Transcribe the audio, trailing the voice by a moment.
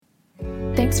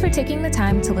Thanks for taking the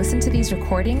time to listen to these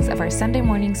recordings of our Sunday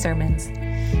morning sermons.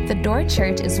 The Door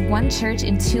Church is one church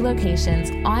in two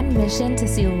locations on mission to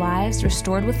see lives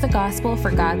restored with the gospel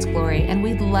for God's glory, and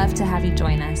we'd love to have you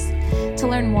join us. To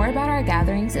learn more about our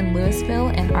gatherings in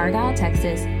Lewisville and Argyle,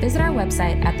 Texas, visit our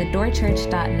website at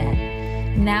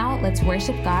thedoorchurch.net. Now, let's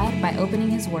worship God by opening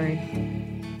His Word.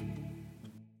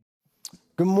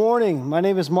 Good morning. My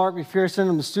name is Mark McPherson.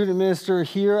 I'm a student minister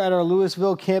here at our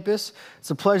Lewisville campus. It's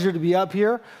a pleasure to be up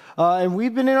here. And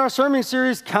we've been in our sermon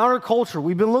series, Counterculture.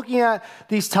 We've been looking at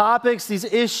these topics, these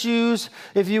issues,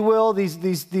 if you will, these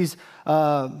things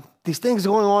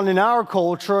going on in our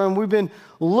culture. And we've been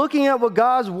looking at what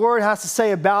God's Word has to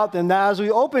say about them. That as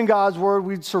we open God's Word,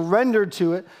 we surrendered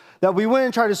to it. That we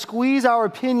wouldn't try to squeeze our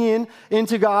opinion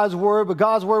into God's Word, but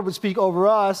God's Word would speak over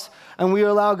us, and we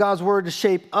allow God's Word to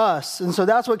shape us. And so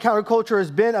that's what counterculture has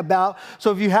been about.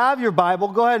 So if you have your Bible,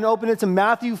 go ahead and open it to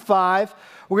Matthew 5.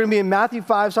 We're going to be in Matthew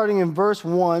 5, starting in verse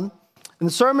 1. And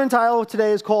the sermon title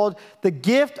today is called The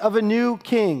Gift of a New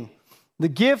King. The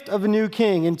Gift of a New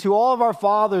King. And to all of our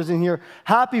fathers in here,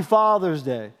 happy Father's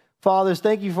Day. Fathers,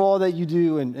 thank you for all that you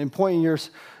do and pointing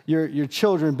your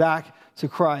children back to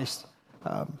Christ.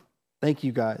 Thank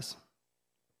you, guys.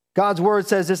 God's word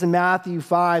says this in Matthew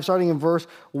 5, starting in verse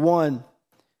 1.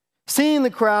 Seeing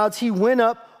the crowds, he went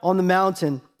up on the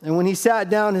mountain, and when he sat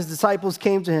down, his disciples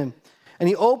came to him. And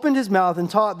he opened his mouth and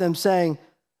taught them, saying,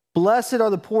 Blessed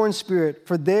are the poor in spirit,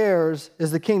 for theirs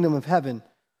is the kingdom of heaven.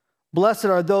 Blessed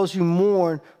are those who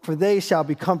mourn, for they shall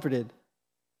be comforted.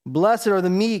 Blessed are the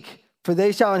meek, for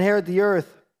they shall inherit the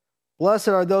earth. Blessed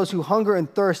are those who hunger and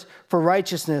thirst for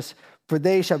righteousness, for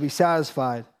they shall be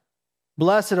satisfied.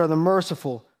 Blessed are the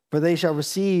merciful, for they shall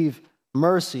receive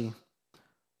mercy.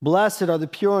 Blessed are the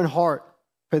pure in heart,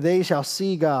 for they shall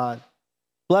see God.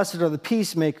 Blessed are the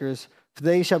peacemakers, for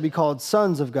they shall be called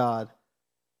sons of God.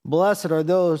 Blessed are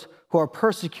those who are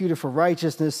persecuted for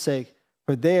righteousness' sake,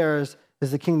 for theirs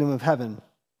is the kingdom of heaven.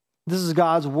 This is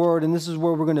God's word, and this is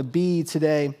where we're going to be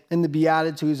today in the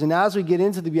Beatitudes. And as we get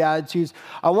into the Beatitudes,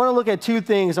 I want to look at two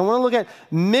things. I want to look at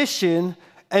mission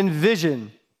and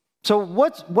vision. So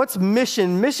what's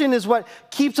mission? Mission is what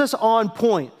keeps us on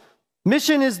point.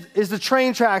 Mission is the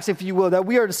train tracks, if you will, that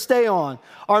we are to stay on.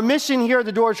 Our mission here at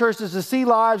the Door Church is to see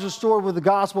lives restored with the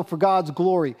gospel for God's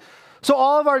glory. So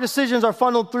all of our decisions are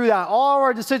funneled through that. All of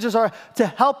our decisions are to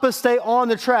help us stay on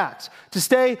the tracks, to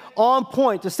stay on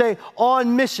point, to stay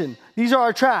on mission. These are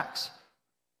our tracks.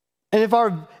 And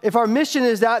if our mission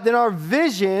is that, then our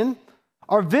vision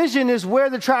is where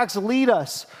the tracks lead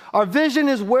us. Our vision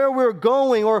is where we're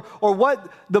going or what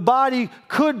the body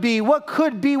could be. What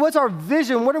could be? What's our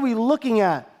vision? What are we looking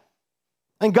at?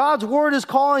 And God's word is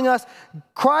calling us,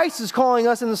 Christ is calling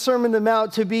us in the Sermon on the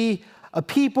Mount to be a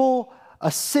people,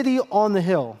 a city on the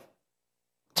hill,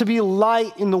 to be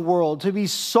light in the world, to be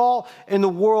salt in the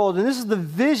world. And this is the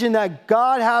vision that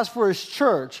God has for his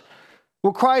church,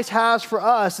 what Christ has for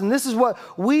us. And this is what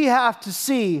we have to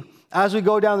see as we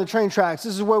go down the train tracks.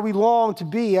 This is where we long to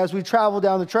be as we travel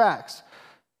down the tracks.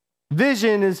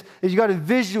 Vision is you got to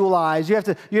visualize. You have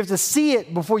to see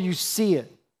it before you see it.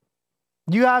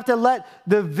 You have to let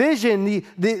the vision,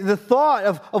 the thought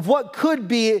of what could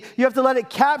be, you have to let it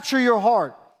capture your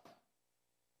heart.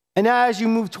 And as you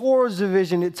move towards the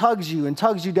vision, it tugs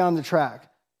you down the track.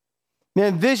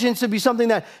 Man, vision should be something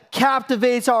that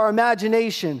captivates our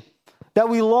imagination, that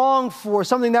we long for,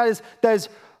 something that is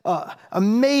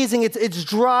amazing. It's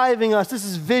driving us. This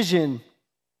is vision.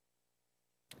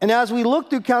 And as we look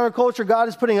through counterculture, God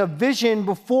is putting a vision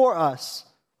before us.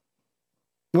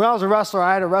 When I was a wrestler,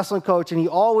 I had a wrestling coach, and he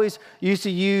always used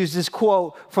to use this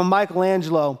quote from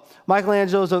Michelangelo.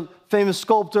 Michelangelo is a famous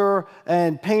sculptor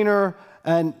and painter,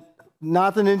 and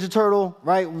not the Ninja Turtle,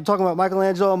 right? We're talking about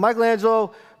Michelangelo.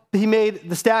 Michelangelo, he made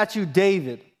the statue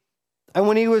David. And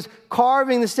when he was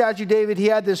carving the statue David, he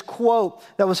had this quote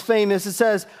that was famous. It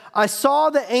says, I saw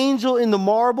the angel in the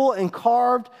marble and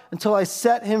carved until I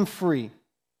set him free.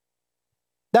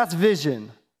 That's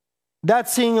vision.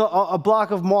 That's seeing a block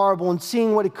of marble and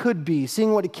seeing what it could be,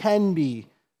 seeing what it can be.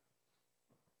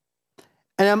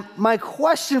 And my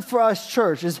question for us,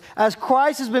 church, is as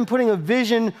Christ has been putting a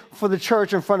vision for the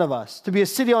church in front of us, to be a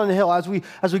city on the hill, as we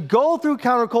go through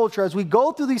counterculture, as we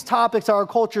go through these topics that our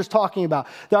culture is talking about,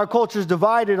 that our culture is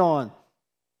divided on,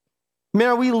 man,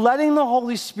 are we letting the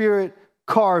Holy Spirit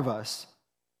carve us?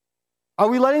 Are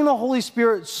we letting the Holy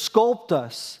Spirit sculpt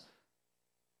us?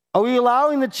 Are we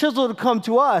allowing the chisel to come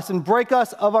to us and break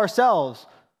us of ourselves?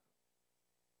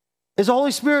 Is the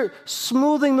Holy Spirit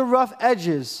smoothing the rough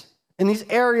edges in these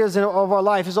areas of our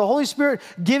life? Is the Holy Spirit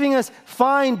giving us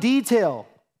fine detail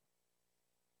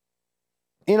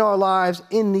in our lives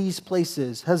in these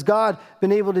places? Has God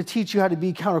been able to teach you how to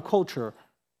be counterculture?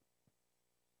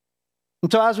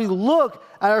 And so as we look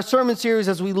at our sermon series,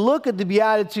 as we look at the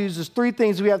Beatitudes, there's three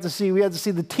things we have to see. We have to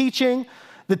see the teaching,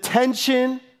 the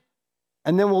tension,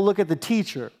 and then we'll look at the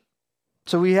teacher.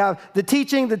 So we have the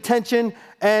teaching, the tension,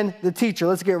 and the teacher.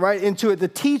 Let's get right into it. The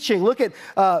teaching, look at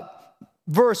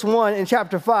verse 1 in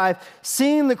chapter 5.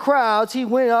 Seeing the crowds, he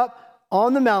went up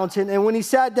on the mountain, and when he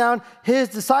sat down, his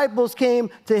disciples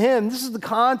came to him. This is the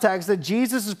context that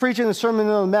Jesus is preaching the Sermon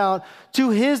on the Mount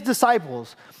to his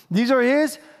disciples. These are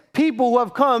his people who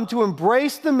have come to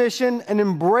embrace the mission and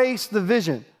embrace the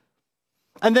vision.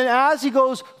 And then as he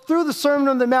goes through the Sermon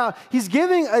on the Mount, he's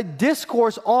giving a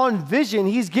discourse on vision.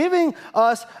 He's giving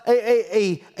us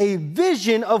a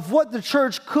vision of what the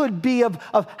church could be, of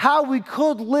how we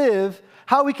could live,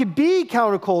 how we could be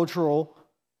countercultural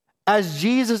as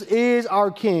Jesus is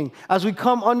our King, as we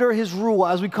come under his rule,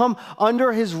 as we come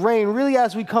under his reign, really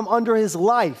as we come under his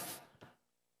life.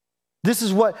 This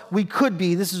is what we could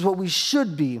be. This is what we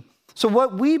should be. So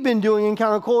what we've been doing in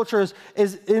counterculture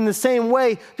is in the same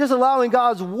way, just allowing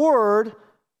God's word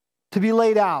to be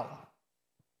laid out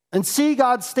and see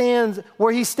God stands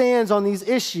where he stands on these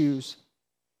issues.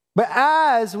 But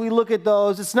as we look at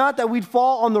those, it's not that we'd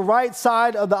fall on the right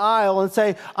side of the aisle and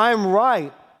say, I'm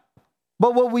right.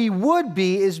 But what we would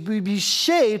be is we'd be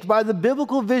shaped by the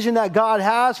biblical vision that God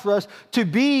has for us to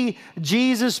be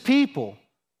Jesus' people.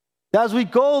 As we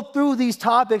go through these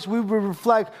topics, we will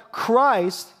reflect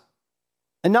Christ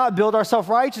and not build our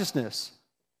self-righteousness.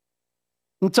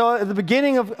 And so at the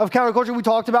beginning of counterculture, we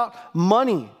talked about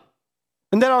money,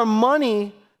 and that our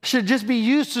money should just be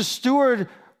used to steward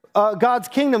God's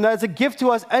kingdom. That's a gift to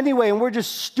us anyway, and we're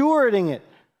just stewarding it.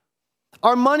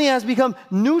 Our money has become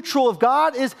neutral. If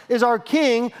God is our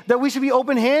king, that we should be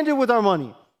open-handed with our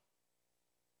money.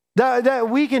 That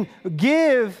we can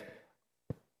give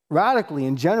radically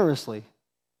and generously.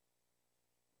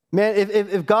 Man,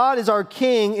 if God is our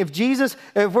king,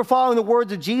 if we're following the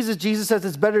words of Jesus, Jesus says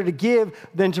it's better to give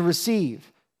than to receive.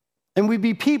 And we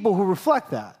be people who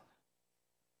reflect that.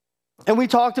 And we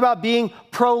talked about being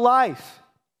pro-life.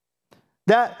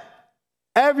 That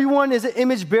everyone is an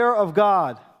image bearer of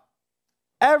God.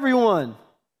 Everyone.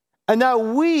 And that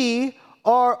we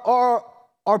are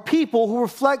people who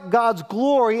reflect God's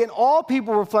glory, and all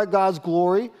people reflect God's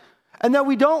glory, and that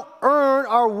we don't earn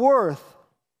our worth.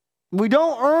 We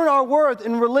don't earn our worth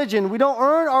in religion. We don't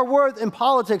earn our worth in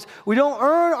politics. We don't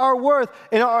earn our worth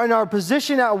in our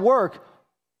position at work.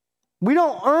 We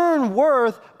don't earn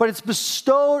worth, but it's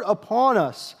bestowed upon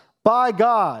us by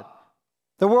God.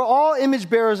 That we're all image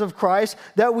bearers of Christ,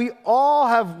 that we all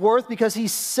have worth because he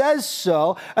says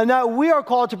so, and that we are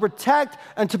called to protect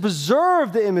and to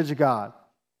preserve the image of God.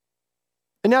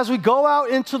 And as we go out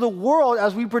into the world,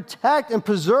 as we protect and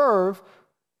preserve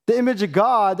the image of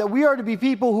God, that we are to be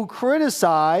people who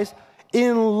criticize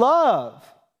in love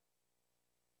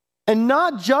and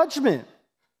not judgment.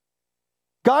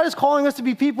 God is calling us to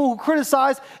be people who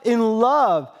criticize in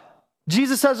love.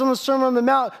 Jesus says on the Sermon on the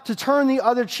Mount to turn the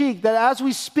other cheek, that as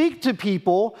we speak to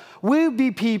people, we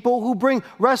be people who bring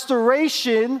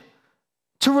restoration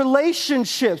to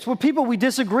relationships with people we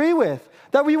disagree with.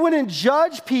 That we wouldn't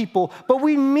judge people, but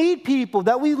we meet people,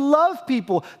 that we love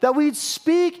people, that we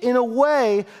speak in a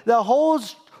way that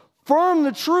holds firm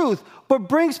the truth, but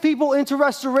brings people into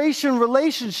restoration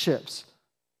relationships.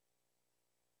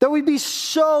 That we be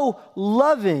so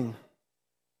loving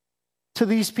to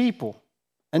these people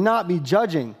and not be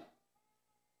judging.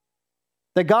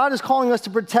 That God is calling us to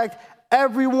protect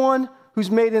everyone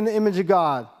who's made in the image of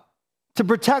God. To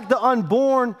protect the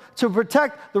unborn, to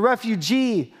protect the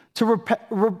refugee, to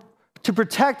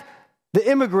protect the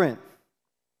immigrant.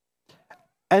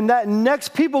 And that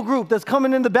next people group that's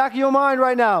coming in the back of your mind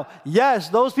right now, yes,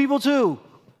 those people too.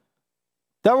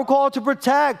 That we're called to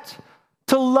protect,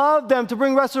 to love them, to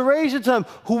bring restoration to them.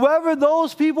 Whoever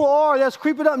those people are that's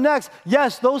creeping up next,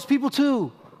 yes, those people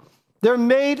too. They're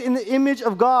made in the image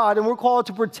of God, and we're called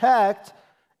to protect,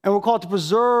 and we're called to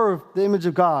preserve the image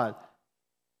of God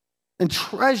and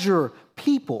treasure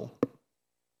people.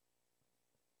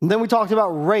 And then we talked about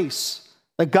race.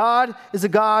 That God is a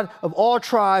God of all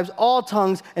tribes, all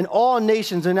tongues, and all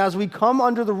nations. And as we come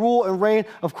under the rule and reign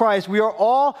of Christ, we are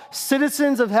all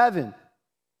citizens of heaven.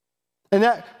 And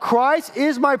that Christ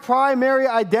is my primary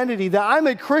identity. That I'm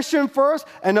a Christian first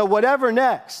and a whatever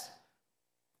next.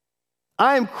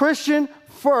 I am Christian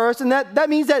first. And that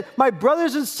means that my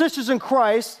brothers and sisters in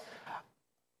Christ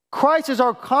is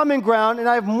our common ground. And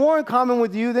I have more in common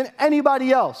with you than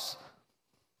anybody else.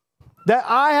 That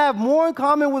I have more in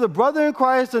common with a brother in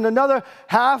Christ than another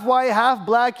half white, half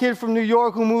black kid from New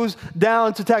York who moves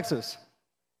down to Texas.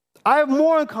 I have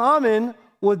more in common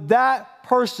with that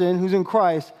person who's in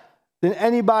Christ than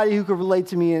anybody who could relate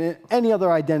to me in any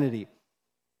other identity.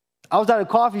 I was at a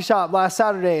coffee shop last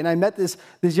Saturday, and I met this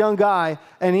young guy,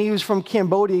 and he was from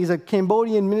Cambodia. He's a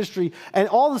Cambodian ministry. And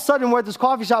all of a sudden, we're at this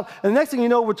coffee shop, and the next thing you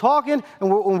know, we're talking, and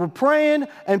we're praying,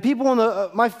 and people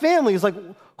in my family is like,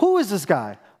 who is this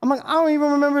guy? I'm like, I don't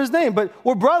even remember his name, but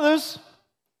we're brothers.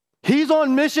 He's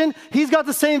on mission. He's got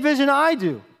the same vision I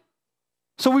do.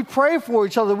 So we pray for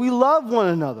each other. We love one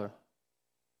another.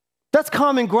 That's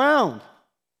common ground.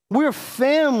 We're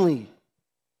family.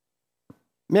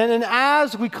 Man, and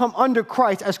as we come under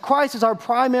Christ, as Christ is our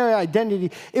primary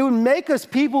identity, it would make us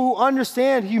people who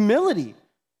understand humility.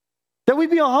 That we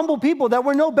be a humble people, that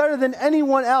we're no better than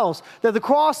anyone else. That the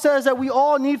cross says that we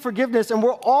all need forgiveness and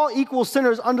we're all equal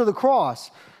sinners under the cross.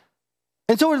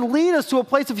 And so it would lead us to a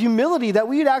place of humility, that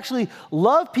we'd actually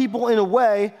love people in a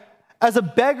way as a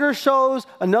beggar shows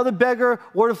another beggar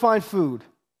where to find food.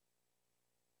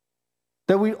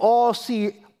 That we all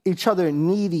see each other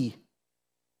needy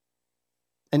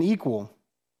and equal.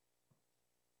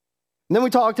 And then we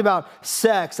talked about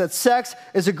sex, that sex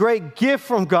is a great gift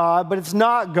from God, but it's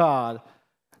not God.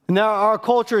 And now our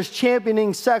culture is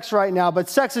championing sex right now, but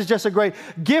sex is just a great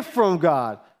gift from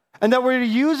God. And that we're to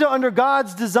use it under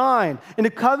God's design in a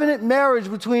covenant marriage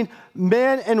between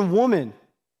man and woman.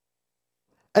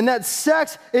 And that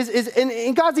sex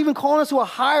and God's even calling us to a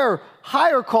higher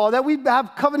call, that we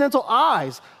have covenantal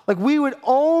eyes. Like we would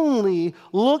only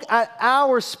look at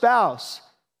our spouse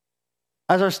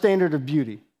as our standard of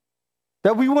beauty.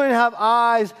 That we wouldn't have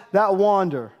eyes that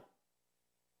wander,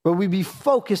 but we'd be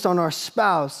focused on our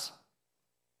spouse.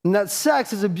 And that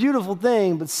sex is a beautiful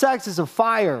thing, but sex is a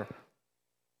fire.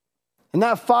 And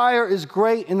that fire is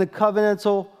great in the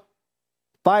covenantal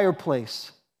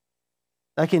fireplace.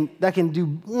 That can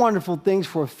do wonderful things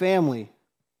for a family.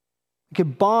 It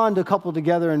can bond a couple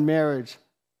together in marriage.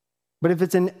 But if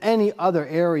it's in any other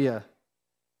area,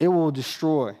 it will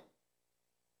destroy.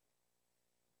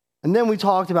 And then we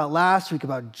talked about last week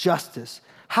about justice,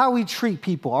 how we treat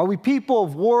people. Are we people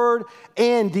of word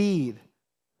and deed?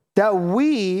 That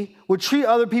we would treat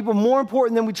other people more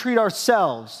important than we treat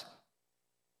ourselves.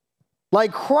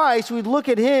 Like Christ, we'd look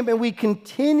at him and we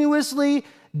continuously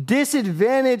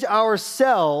disadvantage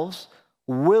ourselves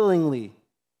willingly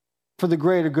for the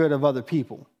greater good of other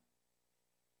people.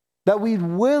 That we'd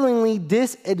willingly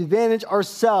disadvantage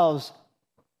ourselves.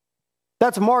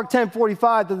 That's Mark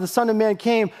 10:45, that the Son of Man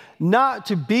came not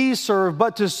to be served,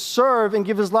 but to serve and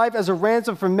give his life as a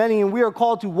ransom for many. And we are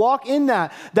called to walk in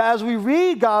that. That as we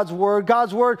read God's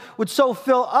word would so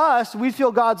fill us, we'd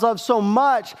feel God's love so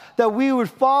much that we would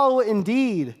follow it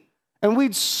indeed. And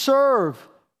we'd serve.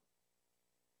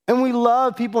 And we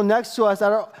love people next to us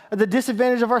at the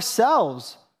disadvantage of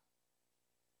ourselves.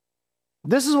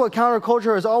 This is what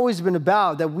counterculture has always been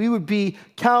about, that we would be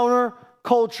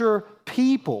counterculture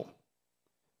people.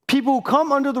 People who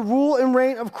come under the rule and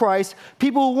reign of Christ,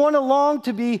 people who want to long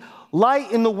to be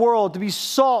light in the world, to be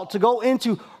salt, to go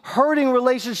into hurting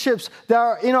relationships that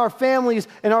are in our families,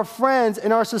 in our friends,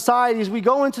 in our societies. We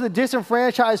go into the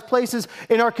disenfranchised places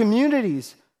in our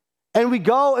communities, and we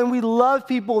go and we love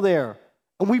people there,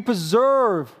 and we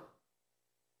preserve.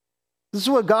 This is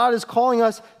what God is calling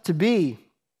us to be.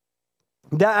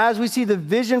 That as we see the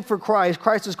vision for Christ,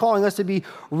 Christ is calling us to be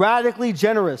radically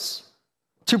generous,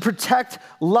 to protect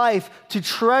life, to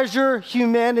treasure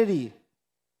humanity.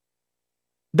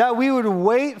 That we would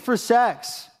wait for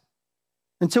sex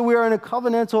until we are in a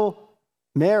covenantal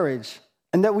marriage,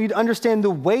 and that we'd understand the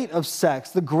weight of sex,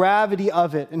 the gravity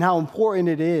of it, and how important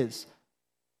it is.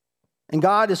 And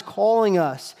God is calling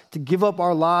us to give up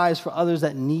our lives for others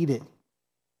that need it.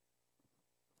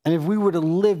 And if we were to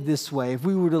live this way, if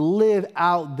we were to live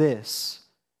out this,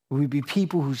 we'd be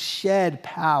people who shed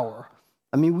power.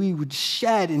 We would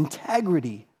shed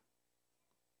integrity.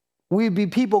 We'd be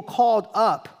people called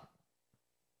up.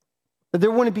 That there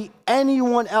wouldn't be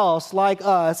anyone else like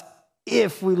us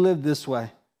if we lived this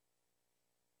way.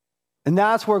 And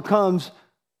that's where comes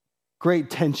great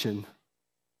tension.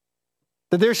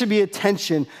 That there should be a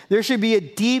tension. There should be a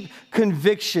deep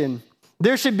conviction.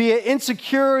 There should be an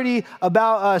insecurity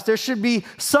about us. There should be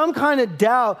some kind of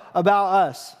doubt about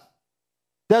us.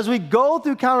 As we go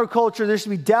through counterculture, there should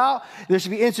be doubt, there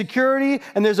should be insecurity,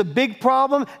 and there's a big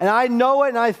problem, and I know it,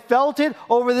 and I felt it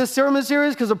over this sermon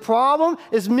series, because the problem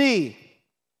is me.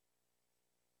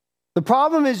 The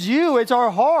problem is you, it's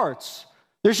our hearts.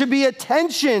 There should be a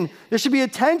tension. There should be a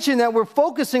tension that we're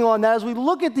focusing on, that as we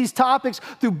look at these topics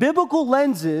through biblical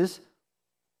lenses,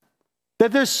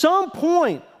 That there's some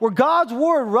point where God's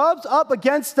word rubs up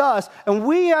against us, and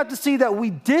we have to see that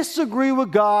we disagree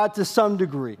with God to some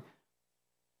degree.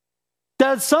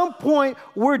 That at some point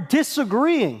we're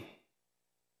disagreeing.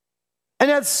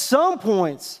 And at some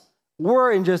points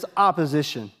we're in just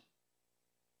opposition.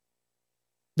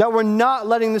 That we're not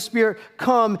letting the Spirit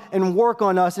come and work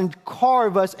on us and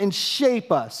carve us and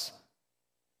shape us.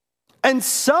 And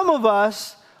some of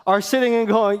us are sitting and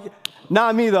going,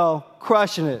 not me though,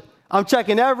 crushing it. I'm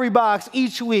checking every box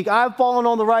each week. I've fallen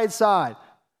on the right side.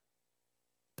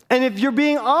 And if you're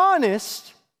being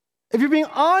honest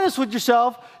with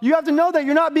yourself, you have to know that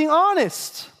you're not being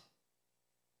honest.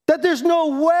 That there's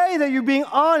no way that you're being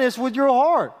honest with your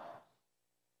heart.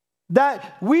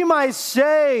 That we might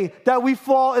say that we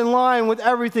fall in line with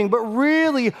everything, but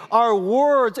really our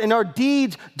words and our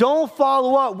deeds don't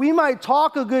follow up. We might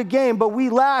talk a good game, but we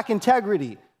lack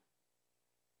integrity.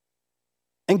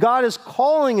 And God is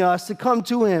calling us to come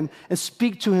to him and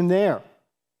speak to him there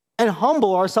and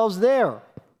humble ourselves there.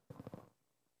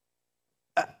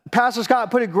 Pastor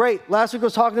Scott put it great. Last week I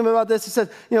was talking to him about this. He said,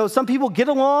 some people get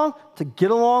along to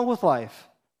get along with life.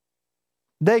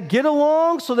 They get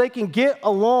along so they can get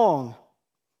along.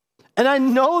 And I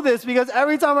know this because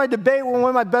every time I debate with one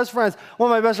of my best friends,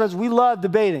 we love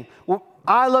debating.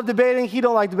 I love debating. He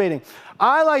don't like debating.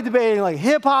 I like debating like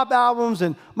hip-hop albums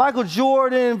and Michael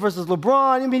Jordan versus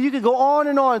LeBron. I mean, you could go on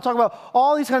and talk about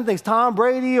all these kind of things, Tom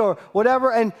Brady or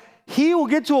whatever, and he will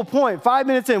get to a point, 5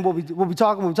 minutes in, we'll be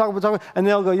talking, and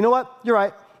they'll go, you know what? You're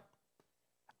right.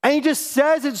 And he just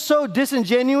says it so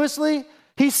disingenuously.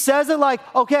 He says it like,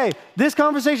 okay, this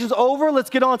conversation's over. Let's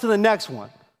get on to the next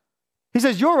one. He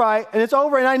says, you're right, and it's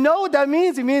over. And I know what that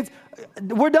means. It means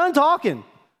we're done talking.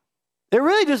 It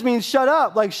really just means shut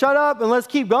up. Like, shut up and let's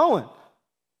keep going.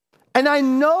 And I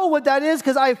know what that is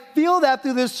because I feel that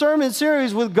through this sermon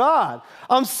series with God.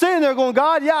 I'm sitting there going,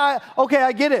 God,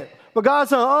 I get it. But God's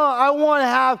saying, I want to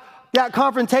have that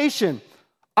confrontation.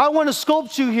 I want to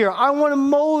sculpt you here. I want to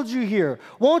mold you here.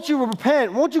 Won't you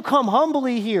repent? Won't you come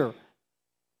humbly here?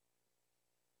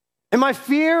 And my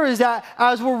fear is that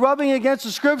as we're rubbing against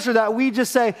the scripture that we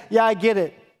just say, yeah, I get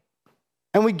it.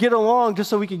 And we get along just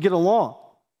so we can get along.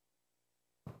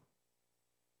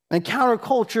 And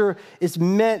counterculture is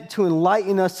meant to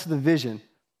enlighten us to the vision,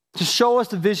 to show us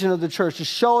the vision of the church, to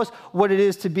show us what it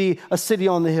is to be a city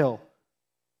on the hill,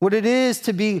 what it is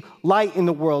to be light in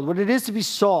the world, what it is to be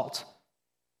salt.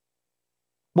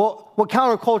 Well, what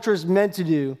counterculture is meant to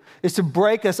do is to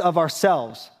break us of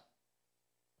ourselves.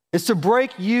 It's to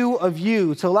break you of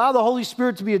you, to allow the Holy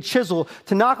Spirit to be a chisel,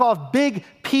 to knock off big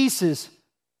pieces,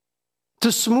 to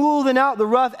smoothen out the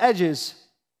rough edges,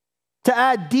 to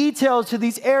add details to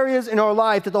these areas in our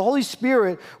life, that the Holy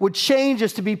Spirit would change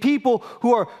us to be people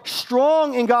who are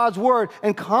strong in God's word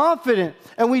and confident,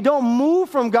 and we don't move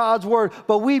from God's word,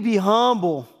 but we be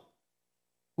humble.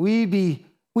 We be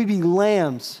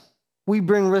lambs. We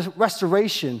bring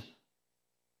restoration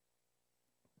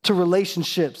to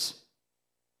relationships.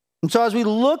 And so as we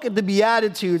look at the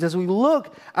Beatitudes, as we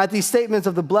look at these statements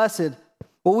of the blessed,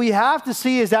 what we have to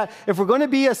see is that if we're going to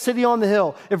be a city on the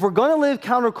hill, if we're going to live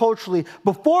counterculturally,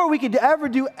 before we could ever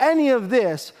do any of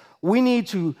this, we need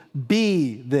to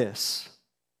be this.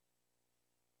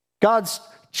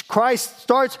 Christ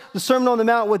starts the Sermon on the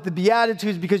Mount with the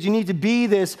Beatitudes because you need to be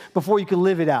this before you can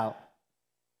live it out.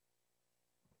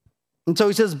 And so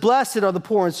he says, blessed are the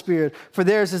poor in spirit, for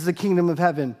theirs is the kingdom of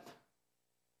heaven.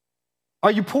 Are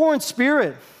you poor in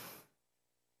spirit?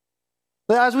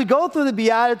 But as we go through the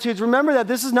Beatitudes, remember that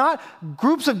this is not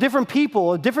groups of different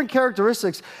people, of different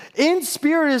characteristics. In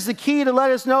spirit is the key to let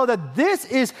us know that this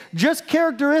is just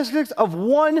characteristics of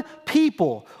one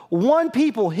people. One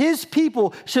people, his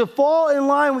people, should fall in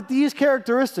line with these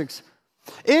characteristics.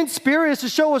 In spirit is to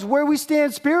show us where we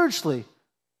stand spiritually.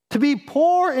 To be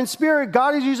poor in spirit,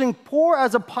 God is using poor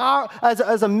as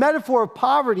a metaphor of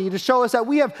poverty to show us that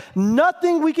we have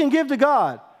nothing we can give to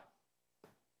God.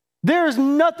 There is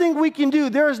nothing we can do.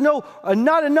 There is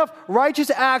not enough righteous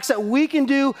acts that we can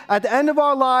do at the end of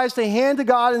our lives to hand to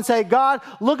God and say, God,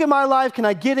 look at my life. Can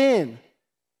I get in?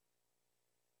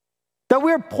 That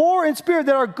we're poor in spirit,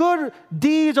 that our good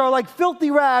deeds are like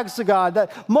filthy rags to God.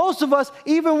 That most of us,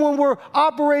 even when we're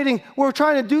operating, we're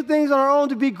trying to do things on our own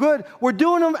to be good. We're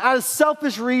doing them out of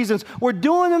selfish reasons. We're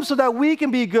doing them so that we can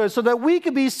be good, so that we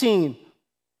can be seen.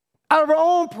 Out of our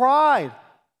own pride.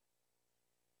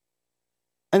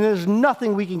 And there's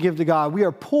nothing we can give to God. We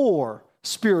are poor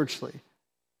spiritually.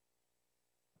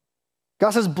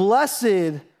 God says,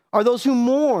 blessed are those who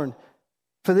mourn,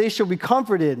 for they shall be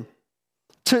comforted.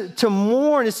 To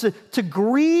mourn is to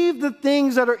grieve the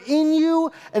things that are in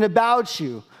you and about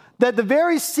you. that the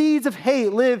very seeds of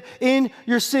hate live in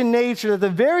your sin nature, that the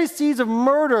very seeds of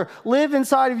murder live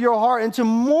inside of your heart, and to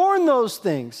mourn those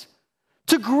things,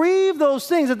 to grieve those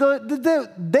things,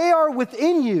 that they are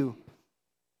within you.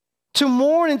 To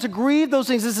mourn and to grieve those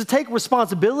things is to take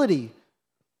responsibility.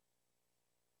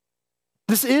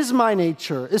 This is my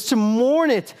nature. Is to mourn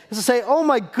it. Is to say, oh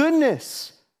my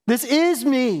goodness, this is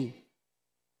me.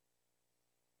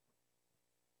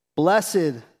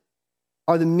 Blessed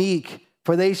are the meek,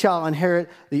 for they shall inherit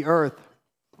the earth.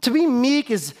 To be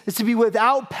meek is to be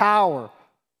without power.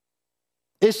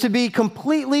 Is to be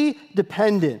completely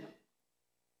dependent.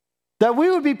 That we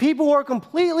would be people who are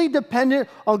completely dependent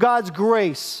on God's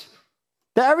grace.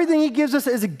 That everything he gives us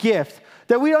is a gift.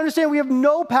 That we understand we have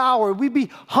no power. We'd be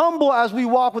humble as we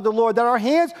walk with the Lord. That our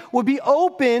hands would be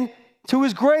open to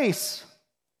his grace.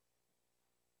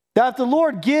 That if the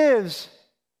Lord gives,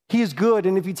 he is good.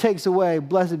 And if he takes away,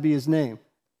 blessed be his name.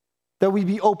 That we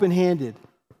be open-handed.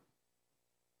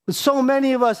 But so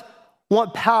many of us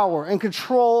want power and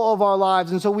control of our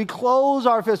lives. And so we close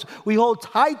our fists. We hold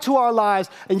tight to our lives.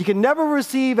 And you can never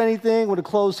receive anything with a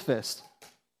closed fist.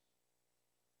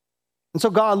 And so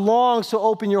God longs to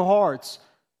open your hearts.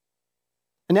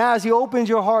 And as he opens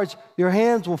your hearts, your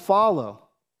hands will follow.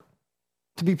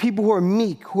 To be people who are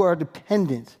meek, who are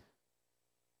dependent.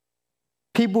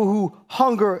 People who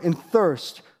hunger and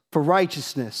thirst for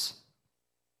righteousness.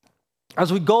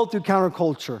 As we go through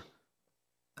counterculture,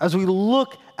 as we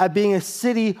look at being a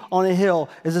city on a hill,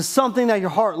 is it something that your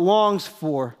heart longs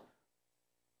for?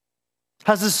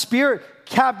 Has the Spirit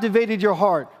captivated your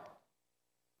heart?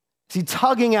 Is he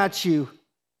tugging at you?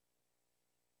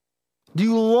 Do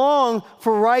you long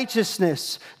for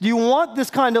righteousness? Do you want this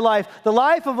kind of life? The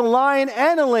life of a lion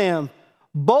and a lamb,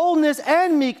 boldness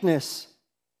and meekness.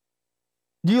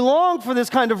 Do you long for this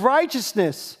kind of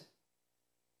righteousness?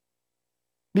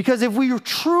 Because if we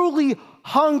truly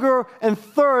hunger and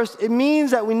thirst, it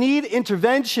means that we need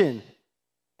intervention,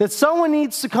 that someone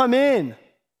needs to come in.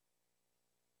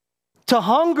 To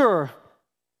hunger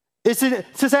is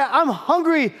to say, I'm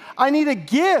hungry, I need a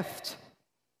gift.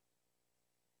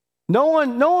 No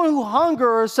one who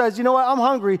hungers says, you know what, I'm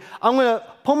hungry, I'm going to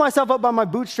pull myself up by my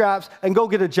bootstraps and go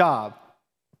get a job.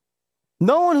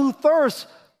 No one who thirsts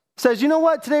says, you know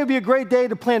what, today would be a great day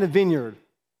to plant a vineyard.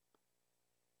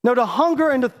 No, to hunger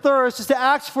and to thirst is to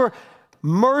ask for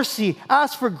mercy,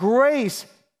 ask for grace,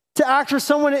 to ask for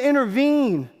someone to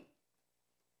intervene.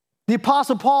 The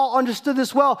Apostle Paul understood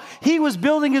this well. He was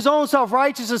building his own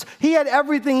self-righteousness. He had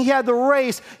everything. He had the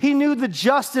race. He knew the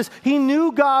justice. He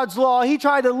knew God's law. He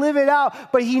tried to live it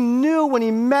out, but he knew when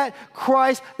he met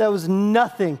Christ that was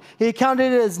nothing. He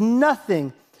counted it as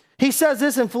nothing. He says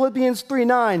this in Philippians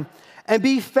 3:9, and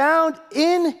be found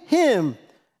in him,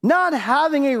 not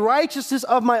having a righteousness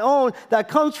of my own that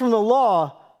comes from the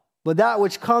law, but that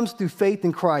which comes through faith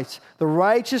in Christ, the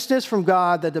righteousness from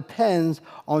God that depends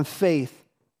on faith.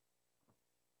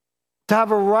 To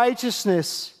have a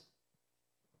righteousness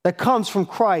that comes from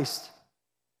Christ.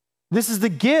 This is the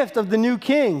gift of the new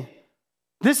king.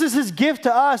 This is his gift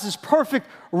to us, his perfect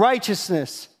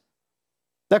righteousness.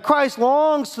 That Christ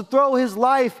longs to throw his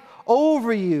life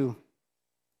over you.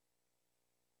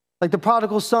 Like the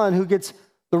prodigal son who gets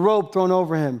the robe thrown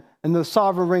over him and the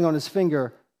sovereign ring on his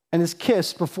finger and is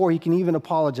kissed before he can even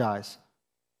apologize.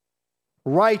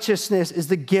 Righteousness is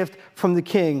the gift from the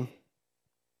king.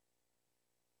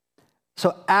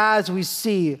 So as we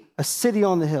see a city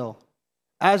on the hill,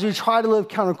 as we try to live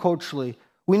counterculturally,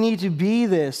 we need to be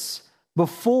this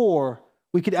before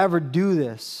we could ever do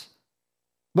this.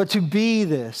 But to be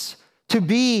this, to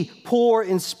be poor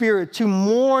in spirit, to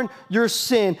mourn your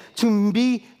sin, to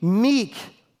be meek,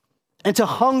 and to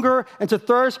hunger and to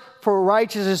thirst for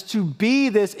righteousness, to be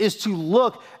this is to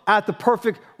look at the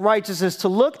perfect righteousness, to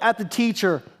look at the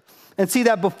teacher and see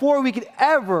that before we could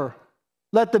ever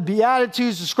let the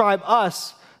Beatitudes describe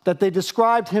us, that they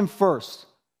described him first.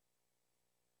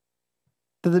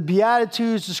 That the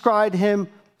Beatitudes described him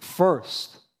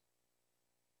first.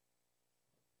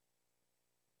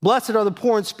 Blessed are the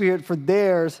poor in spirit, for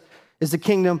theirs is the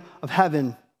kingdom of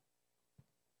heaven.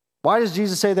 Why does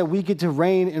Jesus say that we get to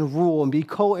reign and rule and be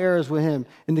co-heirs with him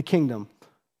in the kingdom?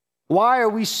 Why are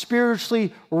we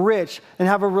spiritually rich and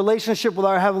have a relationship with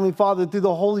our Heavenly Father through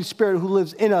the Holy Spirit who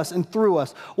lives in us and through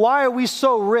us? Why are we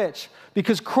so rich?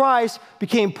 Because Christ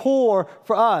became poor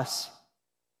for us.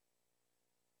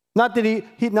 Not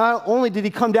only did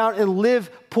he come down and live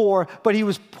poor, but he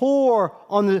was poor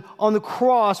on the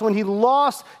cross when he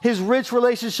lost his rich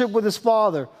relationship with his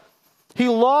Father. He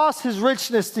lost his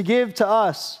richness to give to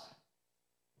us.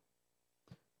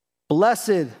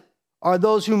 Blessed are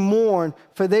those who mourn,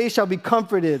 for they shall be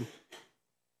comforted.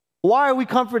 Why are we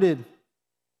comforted?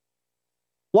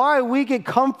 Why do we get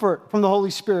comfort from the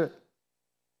Holy Spirit?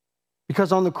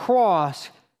 Because on the cross,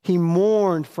 he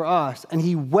mourned for us and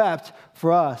he wept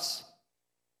for us.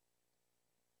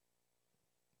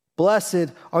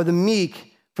 Blessed are the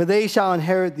meek, for they shall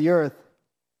inherit the earth.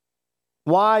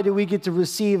 Why do we get to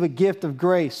receive a gift of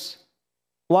grace?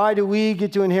 Why do we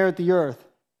get to inherit the earth?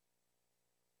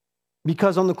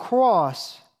 Because on the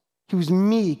cross, he was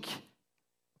meek,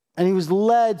 and he was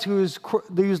led to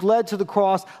the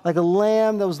cross like a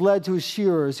lamb that was led to his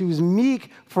shearers. He was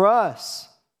meek for us.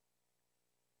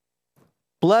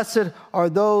 Blessed are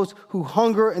those who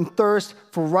hunger and thirst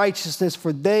for righteousness,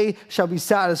 for they shall be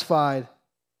satisfied.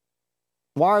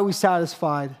 Why are we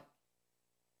satisfied?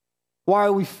 Why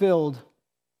are we filled?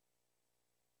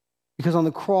 Because on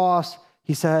the cross,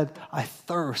 he said, I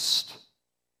thirst.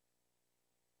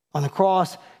 On the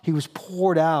cross, he was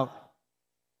poured out.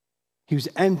 He was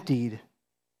emptied.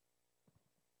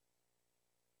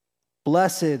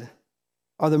 Blessed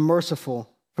are the merciful,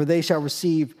 for they shall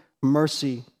receive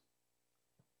mercy.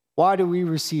 Why do we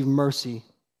receive mercy?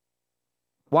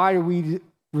 Why do we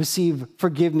receive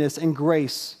forgiveness and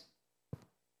grace?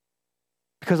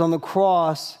 Because on the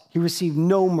cross, he received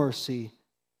no mercy.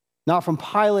 Not from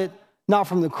Pilate, not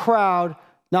from the crowd,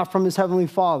 not from his heavenly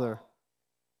Father,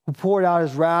 who poured out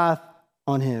his wrath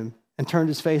on him and turned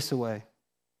his face away.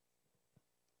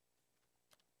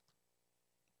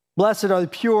 Blessed are the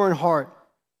pure in heart,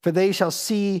 for they shall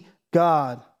see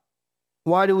God.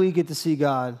 Why do we get to see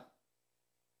God?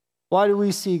 Why do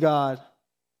we see God?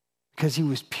 Because he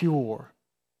was pure.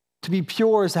 To be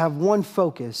pure is to have one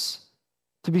focus,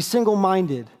 to be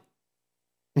single-minded.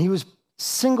 And he was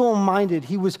single-minded.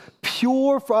 He was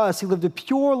pure for us. He lived a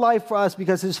pure life for us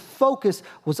because his focus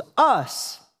was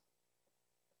us.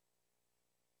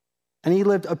 And he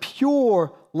lived a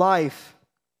pure life.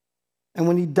 And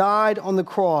when he died on the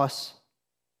cross,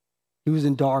 he was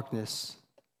in darkness.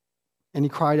 And he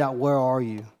cried out, "Where are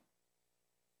you?"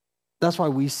 That's why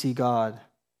we see God.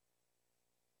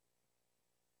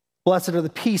 Blessed are the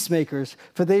peacemakers,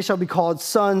 for they shall be called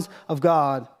sons of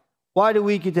God. Why do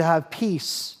we get to have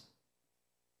peace?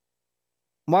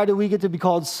 Why do we get to be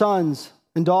called sons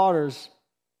and daughters?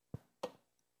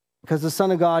 Because the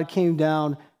Son of God came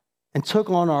down and took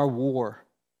on our war.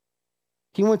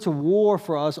 He went to war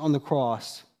for us on the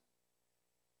cross.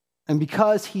 And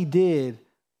because he did,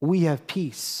 we have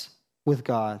peace with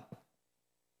God.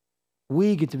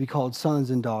 We get to be called sons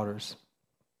and daughters.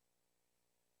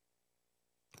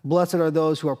 Blessed are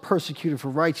those who are persecuted for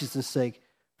righteousness' sake,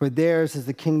 for theirs is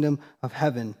the kingdom of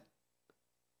heaven.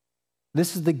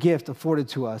 This is the gift afforded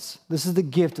to us. This is the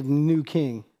gift of the new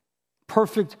king.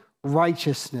 Perfect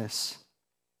righteousness.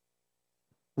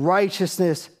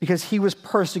 Righteousness because he was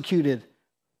persecuted.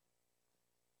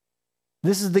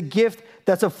 This is the gift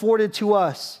that's afforded to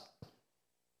us.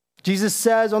 Jesus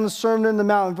says on the Sermon on the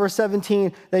Mount, in verse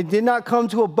 17, that he did not come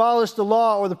to abolish the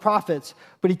law or the prophets,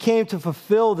 but he came to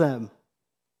fulfill them.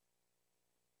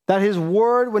 That his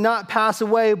word would not pass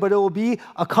away, but it will be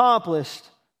accomplished.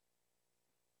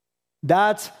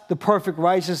 That's the perfect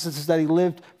righteousness that he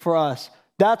lived for us.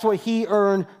 That's what he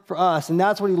earned for us, and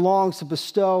that's what he longs to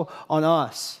bestow on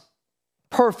us.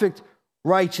 Perfect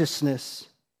righteousness.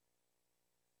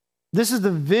 This is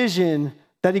the vision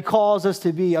that he calls us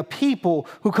to be, a people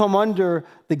who come under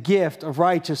the gift of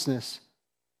righteousness,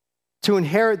 to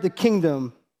inherit the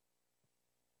kingdom.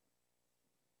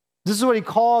 This is what he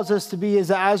calls us to be, is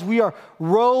that as we are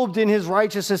robed in his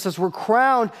righteousness, as we're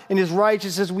crowned in his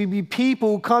righteousness, we be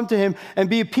people who come to him and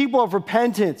be a people of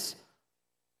repentance,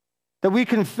 that we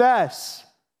confess,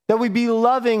 that we be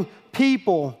loving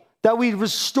people, that we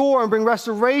restore and bring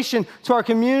restoration to our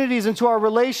communities and to our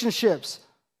relationships,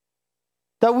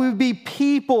 that we would be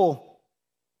people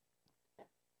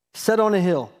set on a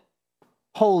hill,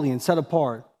 holy and set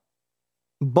apart,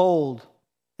 bold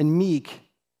and meek.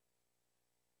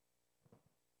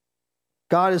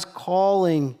 God is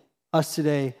calling us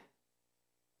today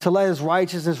to let his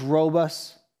righteousness robe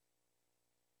us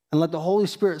and let the Holy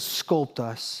Spirit sculpt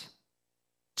us,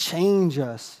 change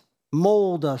us,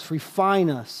 mold us,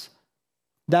 refine us.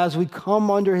 That as we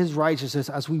come under his righteousness,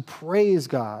 as we praise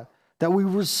God, that we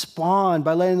respond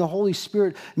by letting the Holy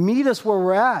Spirit meet us where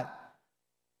we're at,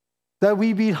 that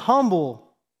we be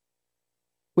humble,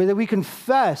 that we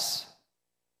confess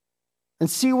and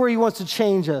see where he wants to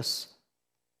change us,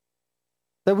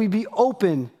 that we be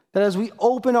open, that as we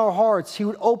open our hearts, he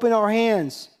would open our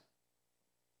hands,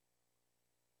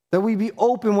 that we be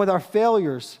open with our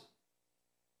failures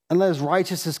and let his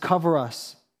righteousness cover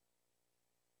us.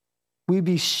 We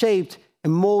be shaped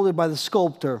and molded by the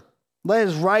sculptor. Let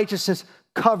his righteousness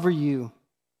cover you.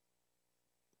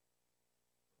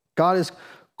 God is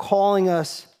calling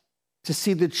us to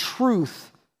see the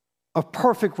truth of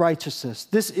perfect righteousness.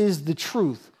 This is the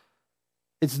truth.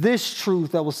 It's this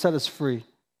truth that will set us free.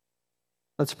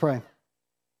 Let's pray.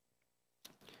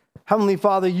 Heavenly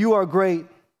Father, you are great.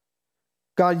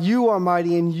 God, you are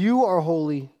mighty and you are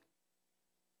holy.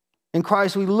 In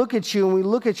Christ, we look at you and we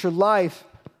look at your life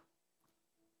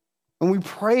and we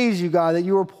praise you, God, that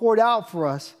you were poured out for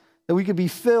us, that we could be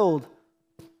filled.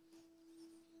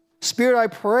 Spirit, I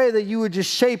pray that you would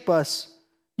just shape us.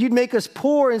 You'd make us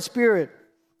poor in spirit,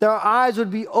 that our eyes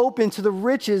would be open to the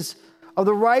riches of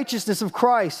the righteousness of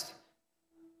Christ.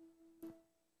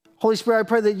 Holy Spirit, I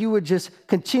pray that you would just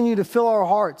continue to fill our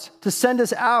hearts, to send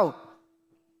us out,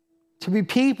 to be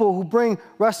people who bring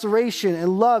restoration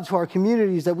and love to our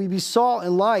communities, that we be salt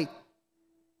and light.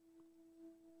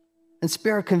 And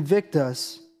Spirit, convict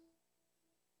us,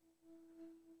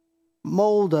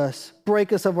 mold us,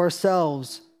 break us of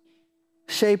ourselves,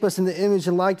 shape us in the image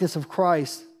and likeness of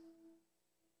Christ.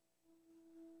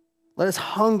 Let us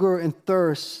hunger and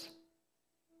thirst.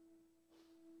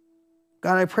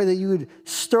 God, I pray that you would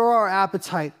stir our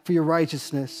appetite for your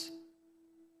righteousness.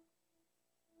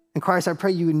 And Christ, I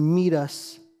pray you would meet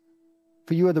us,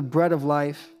 for you are the bread of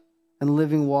life and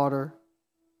living water.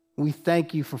 We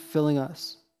thank you for filling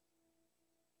us.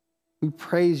 We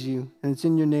praise you, and it's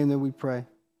in your name that we pray.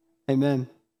 Amen.